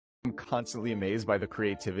I'm constantly amazed by the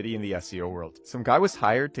creativity in the SEO world. Some guy was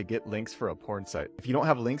hired to get links for a porn site. If you don't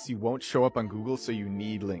have links, you won't show up on Google, so you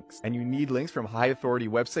need links. And you need links from high authority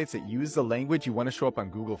websites that use the language you want to show up on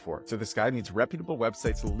Google for. So this guy needs reputable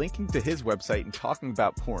websites linking to his website and talking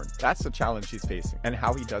about porn. That's the challenge he's facing. And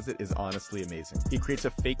how he does it is honestly amazing. He creates a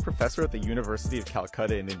fake professor at the University of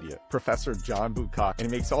Calcutta in India, Professor John Bukak, and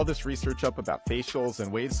he makes all this research up about facials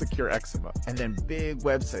and ways to cure eczema. And then big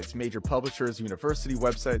websites, major publishers, university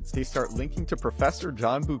websites, they start linking to Professor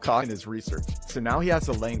John Bukak in his research. So now he has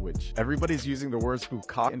a language. Everybody's using the words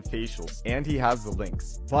Bukak and facials, and he has the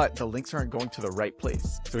links. But the links aren't going to the right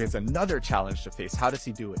place. So he has another challenge to face. How does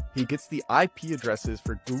he do it? He gets the IP addresses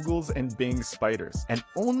for Google's and Bing's spiders. And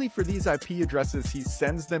only for these IP addresses, he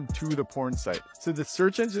sends them to the porn site. So the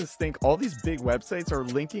search engines think all these big websites are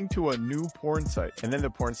linking to a new porn site. And then the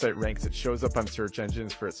porn site ranks, it shows up on search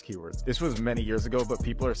engines for its keywords. This was many years ago, but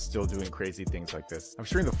people are still doing crazy things like this. I'm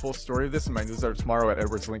sharing the full story of this in my newsletter tomorrow at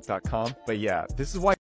edwardslink.com. But yeah, this is why